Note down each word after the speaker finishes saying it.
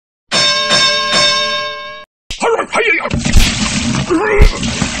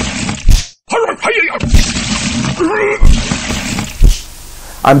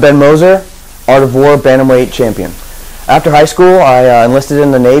I'm Ben Moser, Art of War bantamweight champion. After high school, I enlisted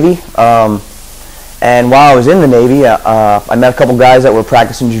in the Navy, and while I was in the Navy, I met a couple guys that were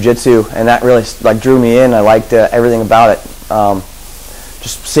practicing jiu-jitsu, and that really drew me in. I liked everything about it.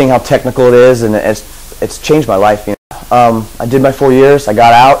 Just seeing how technical it is, and it's changed my life. I did my 4 years. I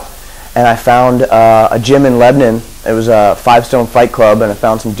got out, and I found a gym in Lebanon. It was a 5 Stone Fight Club, and I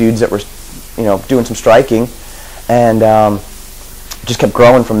found some dudes that were, doing some striking, and just kept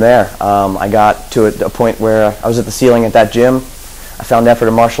growing from there. I got to a point where I was at the ceiling at that gym. I found effort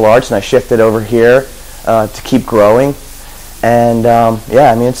in martial arts, and I shifted over here to keep growing. And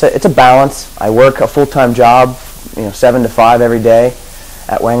yeah, I mean, it's a balance. I work a full-time job, 7 to 5 every day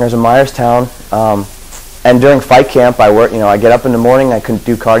at Wangers in Myerstown. And during fight camp, I work. I get up in the morning. I can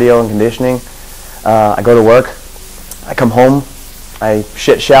do cardio and conditioning. I go to work. I come home. I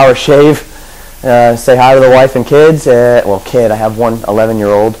shit, shower, shave. Say hi to the wife and kids. I have one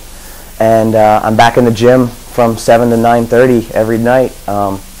 11-year-old, and I'm back in the gym from 7 to 9:30 every night.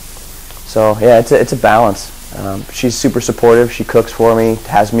 So yeah, it's a balance. She's super supportive. She cooks for me,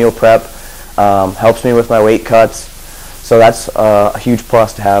 has meal prep, helps me with my weight cuts. So that's a huge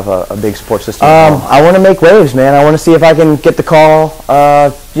plus to have a big support system. I want to make waves, man. I want to see if I can get the call,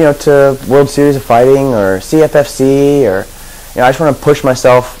 to World Series of Fighting or CFFC, or I just want to push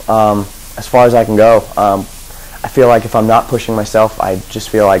myself as far as I can go. I feel like if I'm not pushing myself, I just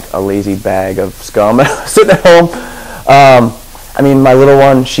feel like a lazy bag of scum sitting at home. I mean, my little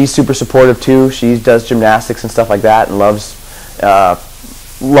one, she's super supportive too. She does gymnastics and stuff like that, and loves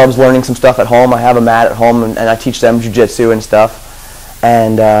learning some stuff at home. I have a mat at home, and I teach them jiu-jitsu and stuff.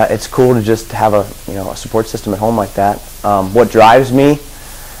 And it's cool to just have a support system at home like that. What drives me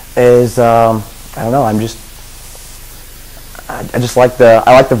is I don't know. I like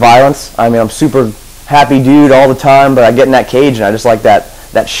the violence. I mean, I'm super happy dude all the time, but I get in that cage and I just like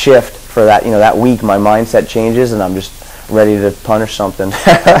that shift for that that week. My mindset changes and I'm just ready to punish something.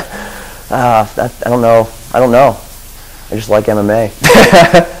 I don't know. I just like MMA.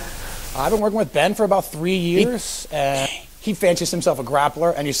 I've been working with Ben for about 3 years, and he fancies himself a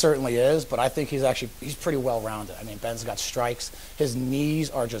grappler, and he certainly is, but I think he's pretty well-rounded. I mean, Ben's got strikes. His knees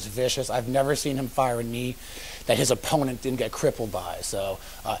are just vicious. I've never seen him fire a knee that his opponent didn't get crippled by. So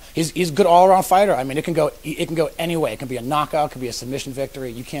he's a good all-around fighter. I mean, it can go any way. It can be a knockout, it can be a submission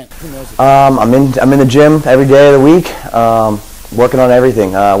victory. You can't. Who knows? I'm in the gym every day of the week, working on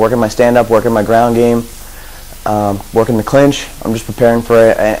everything. Working my stand-up, working my ground game, working the clinch. I'm just preparing for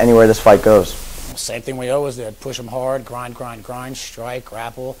anywhere this fight goes. Same thing we always did. Push him hard, grind, strike,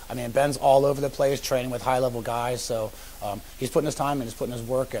 grapple. I mean, Ben's all over the place, training with high-level guys. So he's putting his time in, he's putting his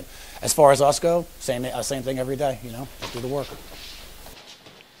work in. As far as us go, same thing every day. Just do the work.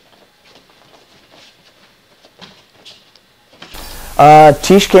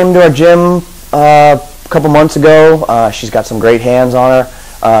 Tish came to our gym a couple months ago. She's got some great hands on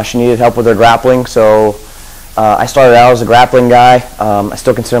her. She needed help with her grappling, so I started out as a grappling guy. I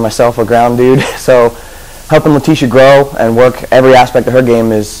still consider myself a ground dude, so helping Letitia grow and work every aspect of her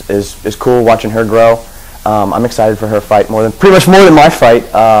game is cool. Watching her grow, I'm excited for her fight pretty much more than my fight.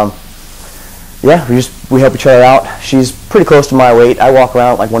 Yeah, we help each other out. She's pretty close to my weight. I walk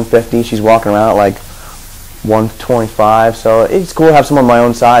around at like 150. She's walking around at like 125. So it's cool to have someone my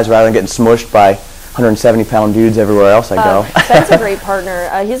own size rather than getting smushed by 170-pound dudes everywhere else I go. Ben's a great partner.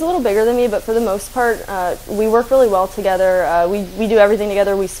 He's a little bigger than me, but for the most part, we work really well together. We do everything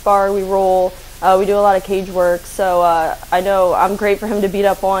together. We spar, we roll, we do a lot of cage work. So I know I'm great for him to beat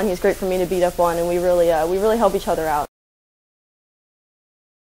up on. He's great for me to beat up on, and we really help each other out.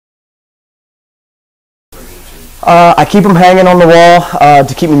 I keep him hanging on the wall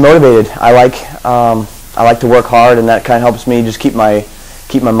to keep me motivated. I like to work hard, and that kind of helps me just keep my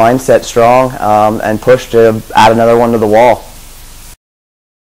mindset strong and push to add another one to the wall.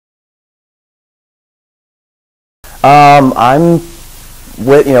 I'm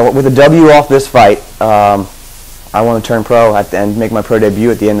with a W off this fight. I want to turn pro and make my pro debut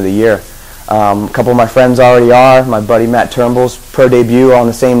at the end of the year. A couple of my friends already are. My buddy Matt Turnbull's pro debut on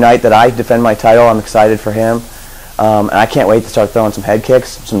the same night that I defend my title. I'm excited for him. And I can't wait to start throwing some head kicks,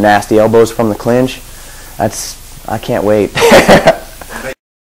 some nasty elbows from the clinch. I can't wait.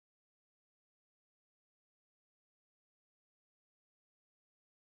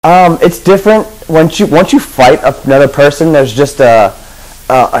 It's different once you fight another person. There's just a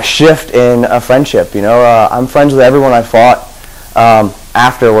shift in a friendship. I'm friends with everyone I fought.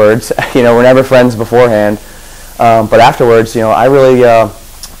 Afterwards, we're never friends beforehand, but afterwards, I really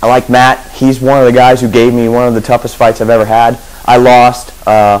I like Matt. He's one of the guys who gave me one of the toughest fights I've ever had. I lost.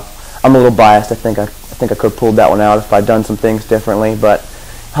 I'm a little biased. I think I could have pulled that one out if I'd done some things differently, but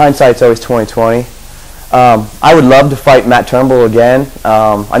hindsight's always 20/20. I would love to fight Matt Turnbull again.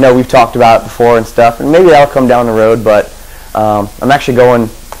 I know we've talked about it before and stuff, and maybe that'll come down the road, but I'm actually going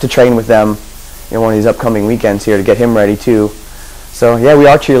to train with them, one of these upcoming weekends here to get him ready too. So yeah, we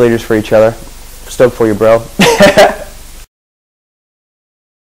are cheerleaders for each other. Stoked for you, bro.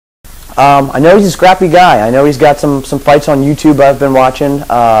 I know he's a scrappy guy. I know he's got some fights on YouTube I've been watching.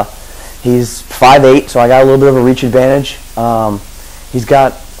 He's 5'8", so I got a little bit of a reach advantage. He's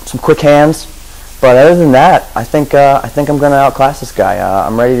got some quick hands, but other than that, I think I'm going to outclass this guy.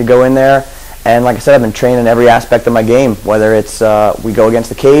 I'm ready to go in there, and like I said, I've been training every aspect of my game. Whether it's we go against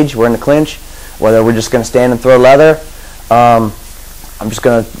the cage, we're in the clinch, whether we're just going to stand and throw leather. I'm just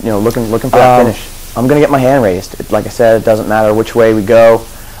going to looking for that finish. I'm going to get my hand raised. Like I said, it doesn't matter which way we go.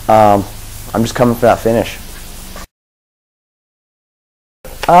 I'm just coming for that finish.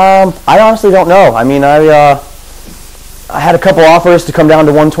 I honestly don't know. I mean, I had a couple offers to come down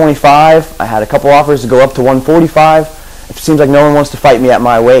to 125. I had a couple offers to go up to 145. It seems like no one wants to fight me at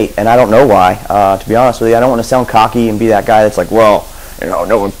my weight, and I don't know why. To be honest with you, I don't want to sound cocky and be that guy that's like, well,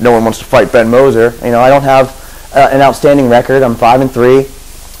 no one wants to fight Ben Moser. I don't have an outstanding record. I'm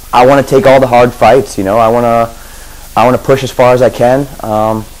 5-3. I want to take all the hard fights. I want to push as far as I can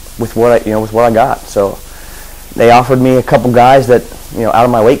with what I got. So they offered me a couple guys that out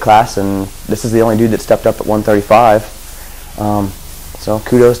of my weight class, and this is the only dude that stepped up at 135. So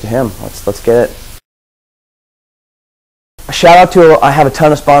kudos to him. Let's get it. A shout out to I have a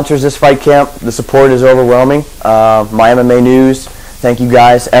ton of sponsors this fight camp. The support is overwhelming. My MMA News, thank you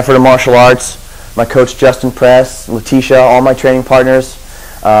guys. Effort of Martial Arts, my coach Justin Press, Letitia, all my training partners.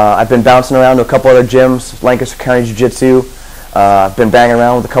 I've been bouncing around to a couple other gyms, Lancaster County Jiu-Jitsu. I've been banging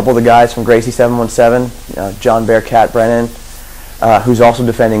around with a couple of the guys from Gracie 717, John Bearcat Brennan, who's also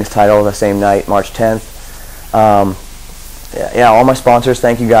defending his title the same night, March 10th. Yeah, all my sponsors,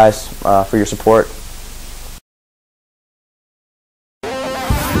 thank you guys for your support.